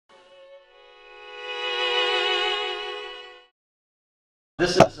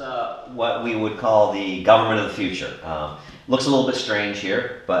This is what we would call the government of the future. Looks a little bit strange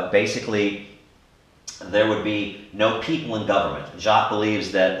here, but basically there would be no people in government. Jacques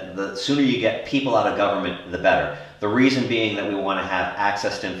believes that the sooner you get people out of government, the better. The reason being that we want to have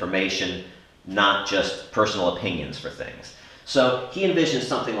access to information, not just personal opinions for things. So he envisions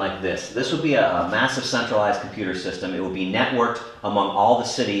something like this. This would be a massive centralized computer system. It would be networked among all the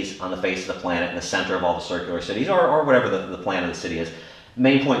cities on the face of the planet in the center of all the circular cities, or whatever the plan of the city is.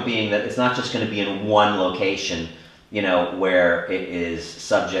 Main point being that it's not just going to be in one location, you know, where it is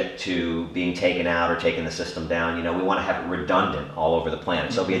subject to being taken out or taking the system down. You know, we want to have it redundant all over the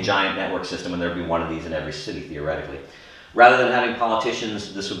planet. So it'll be a giant network system, and there'll be one of these in every city, theoretically. Rather than having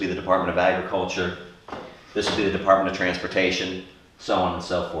politicians, this would be the Department of Agriculture, this would be the Department of Transportation, so on and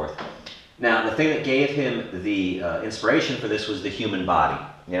so forth. Now, the thing that gave him the inspiration for this was the human body.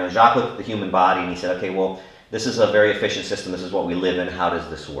 You know, Jacques looked at the human body and he said, okay, well, this is a very efficient system. This is what we live in. How does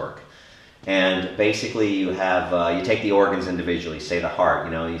this work? And basically, you have you take the organs individually. Say the heart.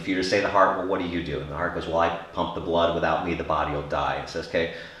 You know, if you were to say the heart, well, what do you do? And the heart goes, well, I pump the blood. Without me, the body will die. It says,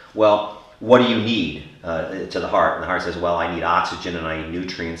 okay, well, what do you need to the heart? And the heart says, well, I need oxygen and I need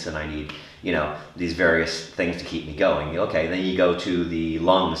nutrients and I need, you know, these various things to keep me going. Okay, then you go to the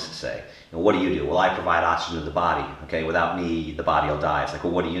lungs, say. And what do you do? Well, I provide oxygen to the body. Okay, without me, the body will die. It's like,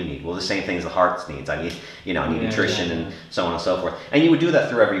 well, what do you need? Well, the same things the heart needs. I need, you know, I need nutrition and so on and so forth. And you would do that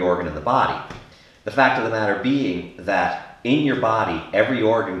through every organ in the body. The fact of the matter being that in your body, every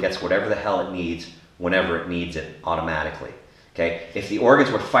organ gets whatever the hell it needs whenever it needs it automatically. Okay, if the organs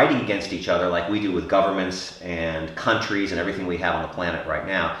were fighting against each other like we do with governments and countries and everything we have on the planet right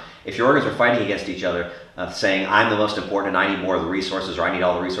now, if your organs were fighting against each other, saying, I'm the most important and I need more of the resources or I need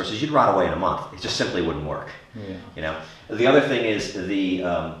all the resources, you'd rot away in a month. It just simply wouldn't work. Yeah. You know? The other thing is the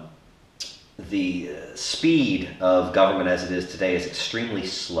speed of government as it is today is extremely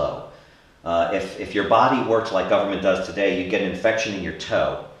slow. If your body worked like government does today, you'd get an infection in your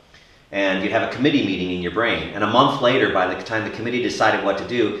toe. And you'd have a committee meeting in your brain. And a month later, by the time the committee decided what to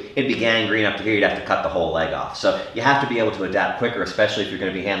do, it'd be gangrene up to here, you'd have to cut the whole leg off. So you have to be able to adapt quicker, especially if you're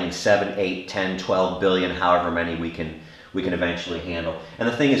going to be handling 7, 8, 10, 12 billion, however many we can eventually handle. And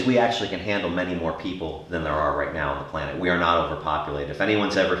the thing is, we actually can handle many more people than there are right now on the planet. We are not overpopulated. If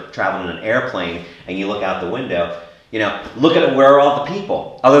anyone's ever traveled in an airplane and you look out the window, you know, look at where are all the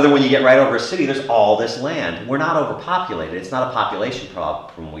people? Other than when you get right over a city, there's all this land. We're not overpopulated. It's not a population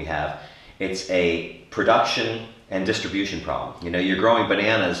problem we have. It's a production and distribution problem. You know, you're growing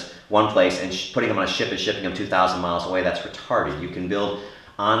bananas one place and putting them on a ship and shipping them 2,000 miles away. That's retarded. You can build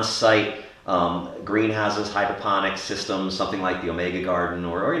on-site greenhouses, hydroponic systems, something like the Omega Garden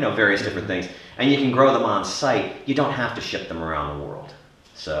or you know, various different things. And you can grow them on-site. You don't have to ship them around the world.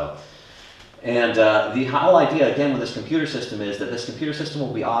 So. And the whole idea, again, with this computer system is that this computer system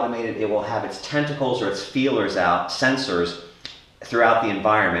will be automated. It will have its tentacles or its feelers out, sensors, throughout the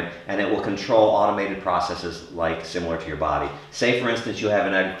environment, and it will control automated processes like similar to your body. Say, for instance, you have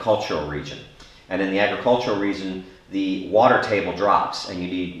an agricultural region. And in the agricultural region, the water table drops, and you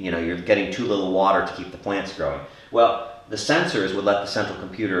need, you know, you're getting too little water to keep the plants growing. Well, the sensors would let the central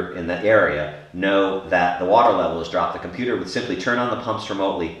computer in that area know that the water level has dropped. The computer would simply turn on the pumps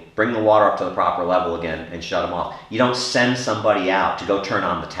remotely, bring the water up to the proper level again, and shut them off. You don't send somebody out to go turn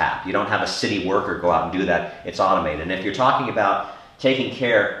on the tap. You don't have a city worker go out and do that. It's automated. And if you're talking about taking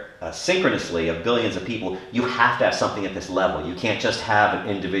care synchronously of billions of people, you have to have something at this level. You can't just have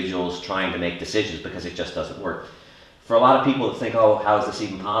individuals trying to make decisions because it just doesn't work. For a lot of people that think, oh, how is this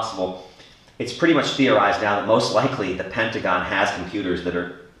even possible? It's pretty much theorized now that most likely the Pentagon has computers that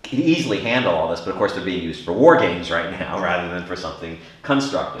can easily handle all this, but of course they're being used for war games right now rather than for something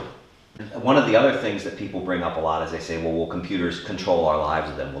constructive. One of the other things that people bring up a lot is they say, well, will computers control our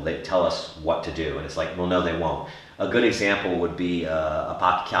lives then? Will they tell us what to do? And it's like, well, no, they won't. A good example would be a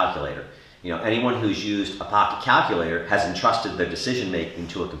pocket calculator. You know, anyone who's used a pocket calculator has entrusted their decision making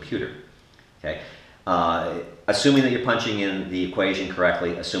to a computer. Okay? Assuming that you're punching in the equation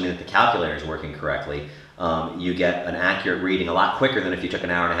correctly, assuming that the calculator is working correctly, you get an accurate reading a lot quicker than if you took an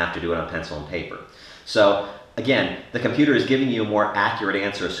hour and a half to do it on pencil and paper. So again, the computer is giving you a more accurate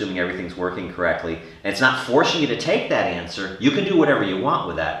answer, assuming everything's working correctly, and it's not forcing you to take that answer. You can do whatever you want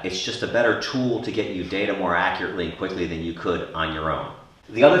with that. It's just a better tool to get you data more accurately and quickly than you could on your own.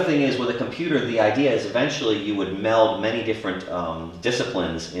 The other thing is with a computer, the idea is eventually you would meld many different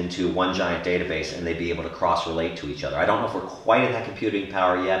disciplines into one giant database and they'd be able to cross-relate to each other. I don't know if we're quite at that computing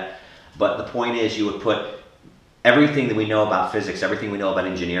power yet, but the point is you would put everything that we know about physics, everything we know about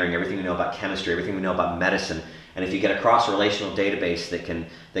engineering, everything we know about chemistry, everything we know about medicine, And if you get a cross-relational database that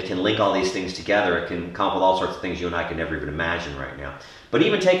can link all these things together, it can come up with all sorts of things you and I could never even imagine right now. But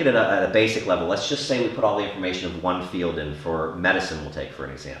even take it at a basic level, let's just say we put all the information of one field in. For medicine, we'll take for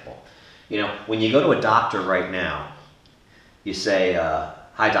an example. When you go to a doctor right now, you say,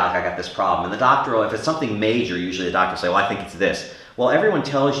 hi doc, I got this problem. And the doctor will, if it's something major, usually the doctor will say, well, I think it's this. Well, everyone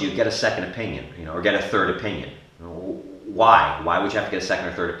tells you get a second opinion, or get a third opinion. Why? Why would you have to get a second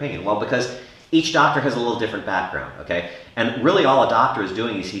or third opinion? Well, because each doctor has a little different background, okay? And really all a doctor is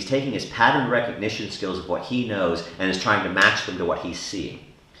doing is he's taking his pattern recognition skills of what he knows and is trying to match them to what he's seeing.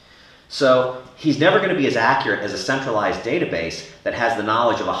 So he's never going to be as accurate as a centralized database that has the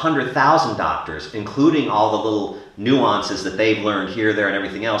knowledge of 100,000 doctors, including all the little nuances that they've learned here, there, and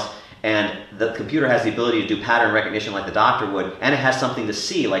everything else. And the computer has the ability to do pattern recognition like the doctor would, and it has something to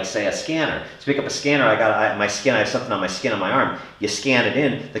see, like say a scanner. To pick up a scanner, I have something on my skin on my arm. You scan it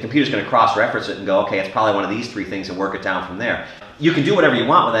in, the computer's going to cross-reference it and go, okay, it's probably one of these three things, and work it down from there. You can do whatever you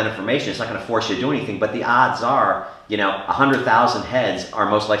want with that information. It's not going to force you to do anything, but the odds are, 100,000 heads are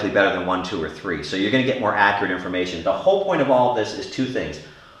most likely better than 1, 2, or 3. So you're going to get more accurate information. The whole point of all of this is two things.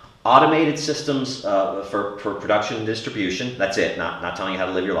 Automated systems for production and distribution, that's it, not telling you how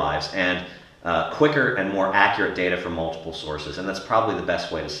to live your lives, and quicker and more accurate data from multiple sources, and that's probably the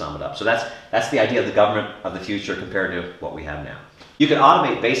best way to sum it up. So that's the idea of the government of the future compared to what we have now. You can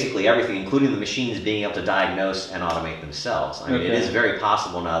automate basically everything, including the machines being able to diagnose and automate themselves. I mean, it is very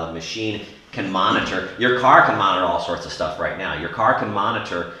possible now that the machine can monitor, your car can monitor all sorts of stuff right now. Your car can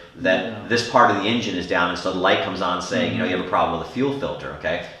monitor that this part of the engine is down, and so the light comes on saying, you have a problem with the fuel filter,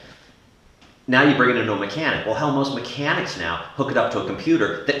 okay? Now you bring it into a mechanic. Well, hell, most mechanics now hook it up to a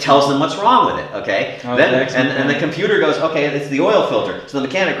computer that tells them what's wrong with it, okay? And the computer goes, okay, it's the oil filter. So the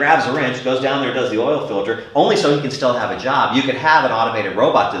mechanic grabs a wrench, goes down there, does the oil filter, only so he can still have a job. You could have an automated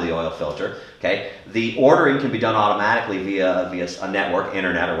robot do the oil filter, okay? The ordering can be done automatically via a network,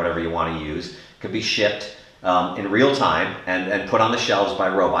 internet, or whatever you want to use. It could be shipped in real time and put on the shelves by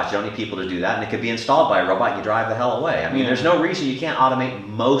robots. You don't need people to do that, and it could be installed by a robot and you drive the hell away. I mean, there's no reason you can't automate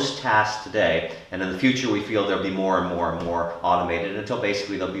most tasks today, and in the future we feel there'll be more and more and more automated until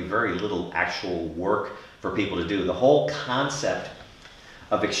basically there'll be very little actual work for people to do. The whole concept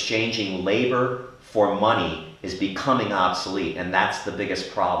of exchanging labor for money is becoming obsolete, and that's the biggest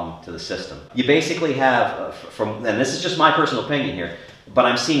problem to the system. You basically have, and this is just my personal opinion here, but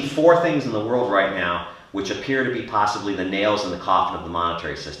I'm seeing 4 things in the world right now which appear to be possibly the nails in the coffin of the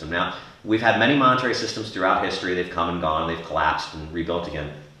monetary system. Now, we've had many monetary systems throughout history. They've come and gone, they've collapsed and rebuilt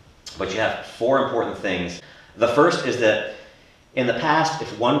again. But you have 4 important things. The first is that in the past,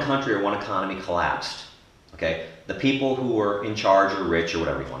 if one country or one economy collapsed, okay, the people who were in charge or rich or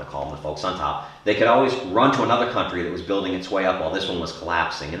whatever you want to call them, the folks on top, they could always run to another country that was building its way up while this one was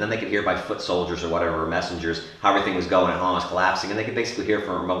collapsing. And then they could hear by foot soldiers or whatever, or messengers, how everything was going and how it was collapsing. And they could basically hear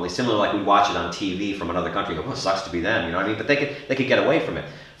from remotely, similar like we'd watch it on TV from another country. Go, well, it sucks to be them, you know what I mean? But they could get away from it.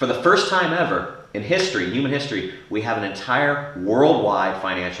 For the first time ever in history, human history, we have an entire worldwide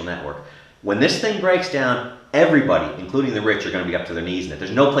financial network. When this thing breaks down, everybody, including the rich, are going to be up to their knees in it.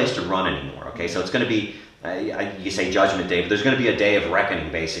 There's no place to run anymore, okay? So it's going to be, you say judgment day, but there's going to be a day of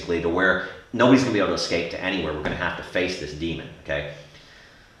reckoning, basically, to where nobody's going to be able to escape to anywhere. We're going to have to face this demon, okay?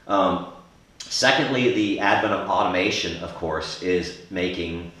 Secondly, the advent of automation, of course, is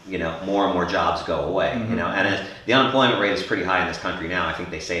making, more and more jobs go away, and the unemployment rate is pretty high in this country now. I think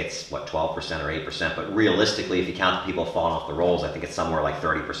they say it's, what, 12% or 8%, but realistically, if you count the people falling off the rolls, I think it's somewhere like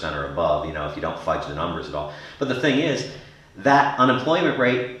 30% or above, if you don't fudge the numbers at all. But the thing is, that unemployment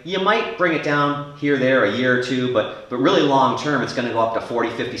rate, you might bring it down here, there, a year or two, but really long term, it's going to go up to 40,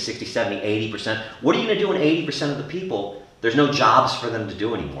 50, 60, 70, 80%. What are you going to do when 80% of the people, there's no jobs for them to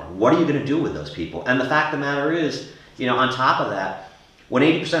do anymore? What are you going to do with those people? And the fact of the matter is, on top of that, when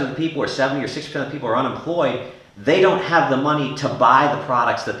 80% of the people or 70 or 60% of the people are unemployed, they don't have the money to buy the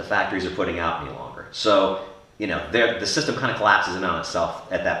products that the factories are putting out any longer. So, the system kind of collapses in on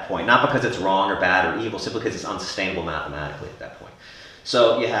itself at that point. Not because it's wrong or bad or evil, simply because it's unsustainable mathematically at that point.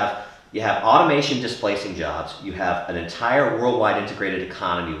 So you have automation displacing jobs. You have an entire worldwide integrated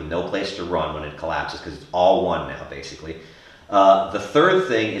economy with no place to run when it collapses, because it's all one now, basically. The third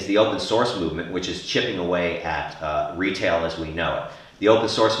thing is the open source movement, which is chipping away at retail as we know it. The open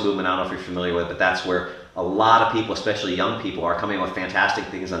source movement, I don't know if you're familiar with it, but that's where a lot of people, especially young people, are coming up with fantastic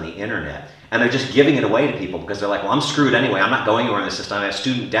things on the internet. And they're just giving it away to people because they're like, well, I'm screwed anyway. I'm not going anywhere in this system. I have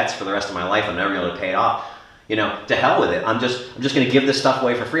student debts for the rest of my life. I'm never going to pay it off. To hell with it. I'm just going to give this stuff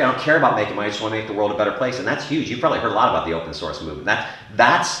away for free. I don't care about making money. I just want to make the world a better place. And that's huge. You've probably heard a lot about the open source movement.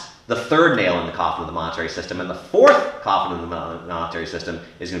 That's the third nail in the coffin of the monetary system. And the fourth coffin of the monetary system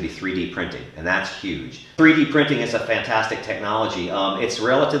is going to be 3D printing, and that's huge. 3D printing is a fantastic technology. It's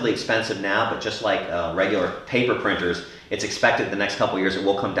relatively expensive now, but just like regular paper printers, it's expected the next couple of years it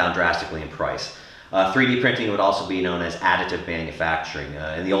will come down drastically in price. 3D printing would also be known as additive manufacturing.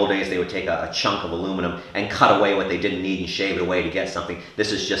 In the old days, they would take a chunk of aluminum and cut away what they didn't need and shave it away to get something.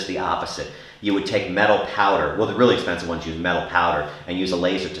 This is just the opposite. You would take metal powder, well, the really expensive ones use metal powder, and use a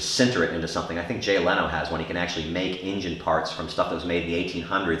laser to sinter it into something. I think Jay Leno has one. He can actually make engine parts from stuff that was made in the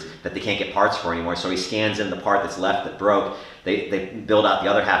 1800s that they can't get parts for anymore. So he scans in the part that's left that broke. They build out the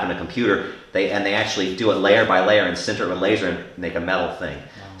other half in a computer, and they actually do it layer by layer and sinter it with laser and make a metal thing.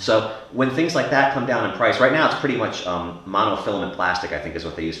 So when things like that come down in price, right now it's pretty much monofilament plastic, I think, is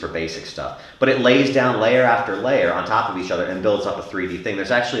what they use for basic stuff. But it lays down layer after layer on top of each other and builds up a 3D thing. There's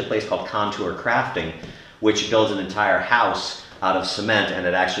actually a place called Contour Crafting, which builds an entire house out of cement, and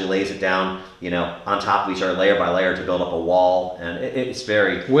it actually lays it down, you know, on top of each other, layer by layer, to build up a wall. And it's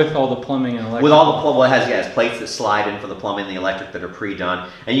very... With all the plumbing and electric. With all the plumbing, well, it has plates that slide in for the plumbing and the electric that are pre-done.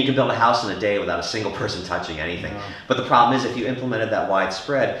 And you can build a house in a day without a single person touching anything. Yeah. But the problem is, if you implemented that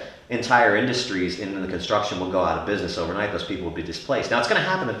widespread, entire industries in the construction will go out of business overnight. Those people will be displaced. Now, it's going to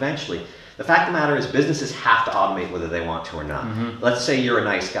happen eventually. The fact of the matter is, businesses have to automate whether they want to or not. Let's say you're a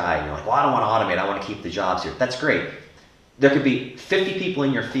nice guy and you're like, well, I don't want to automate. I want to keep the jobs here. That's great. There could be 50 people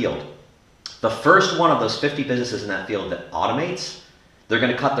in your field. The first one of those 50 businesses in that field that automates, they're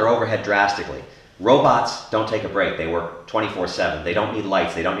going to cut their overhead drastically. Robots don't take a break. They work 24/7. They don't need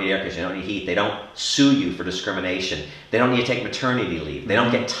lights. They don't need air conditioning. They don't need heat. They don't sue you for discrimination. They don't need to take maternity leave. They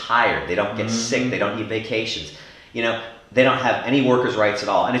don't get tired. They don't get sick. They don't need vacations. You know, they don't have any workers' rights at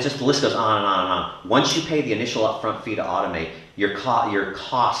all. And it's just, the list goes on and on and on. Once you pay the initial upfront fee to automate, your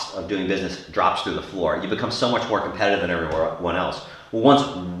cost of doing business drops through the floor. You become so much more competitive than everyone else. Well, once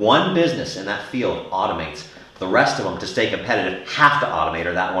one business in that field automates, the rest of them, to stay competitive, have to automate,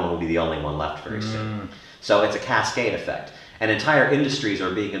 or that one will be the only one left very soon. So it's a cascade effect. And entire industries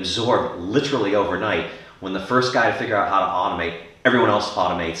are being absorbed literally overnight. When the first guy to figure out how to automate, everyone else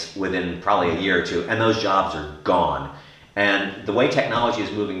automates within probably a year or two, and those jobs are gone. And the way technology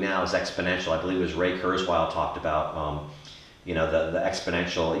is moving now is exponential. I believe it was Ray Kurzweil talked about you know, the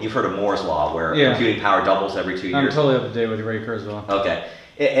exponential. You've heard of Moore's law, where computing power doubles every 2 years. I'm totally up to date with Ray Kurzweil. Okay.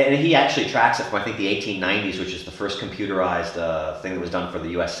 And he actually tracks it from, I think, the 1890s, which is the first computerized thing that was done for the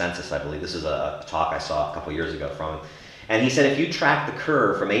U.S. Census, I believe. This is a talk I saw a couple years ago from him. And he said if you track the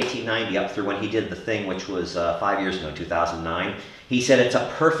curve from 1890 up through when he did the thing, which was 5 years ago, 2009, he said it's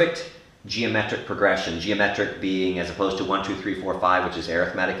a perfect geometric progression. Geometric being, as opposed to 1, 2, 3, 4, 5, which is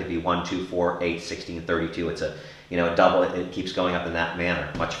arithmetic, it'd be 1, 2, 4, 8, 16, 32. It's a, you know, a double. It keeps going up in that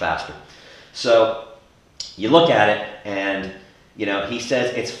manner, much faster. So you look at it, and you know, he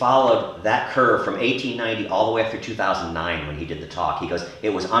says it's followed that curve from 1890 all the way up through 2009 when he did the talk. He goes, it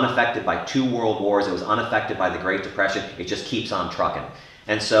was unaffected by 2 world wars. It was unaffected by the Great Depression. It just keeps on trucking.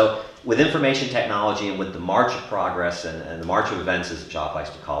 And so with information technology and with the march of progress and the march of events, as Jock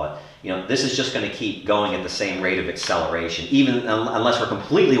likes to call it, you know, this is just going to keep going at the same rate of acceleration. Even unless we're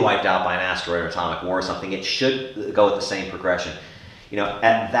completely wiped out by an asteroid or atomic war or something, it should go at the same progression. You know,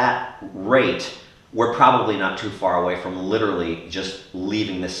 at that rate, we're probably not too far away from literally just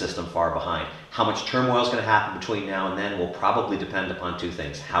leaving this system far behind. How much turmoil is going to happen between now and then will probably depend upon 2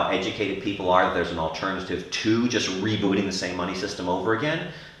 things. How educated people are that there's an alternative to just rebooting the same money system over again,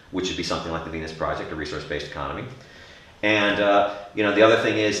 which would be something like the Venus Project, a resource-based economy. And you know, the other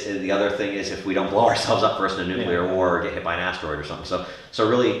thing is if we don't blow ourselves up first in a nuclear war or get hit by an asteroid or something. So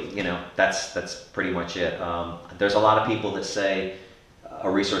really, you know, that's pretty much it. There's a lot of people that say a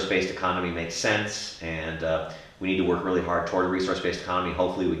resource-based economy makes sense, and we need to work really hard toward a resource-based economy.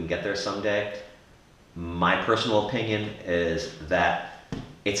 Hopefully we can get there someday. My personal opinion is that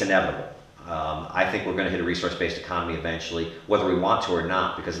it's inevitable. I think we're going to hit a resource-based economy eventually, whether we want to or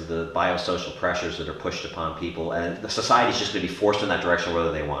not, because of the biosocial pressures that are pushed upon people, and the society is just going to be forced in that direction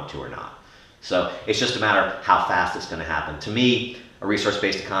whether they want to or not. So it's just a matter of how fast it's going to happen. To me, a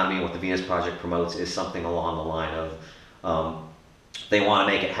resource-based economy and what the Venus Project promotes is something along the line of they want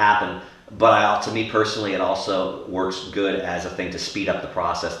to make it happen, but to me personally, it also works good as a thing to speed up the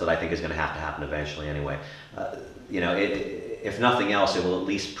process that I think is going to happen eventually anyway. You know, if nothing else, it will at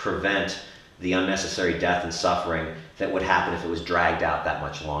least prevent the unnecessary death and suffering that would happen if it was dragged out that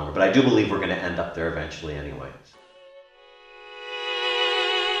much longer. But I do believe we're going to end up there eventually anyway.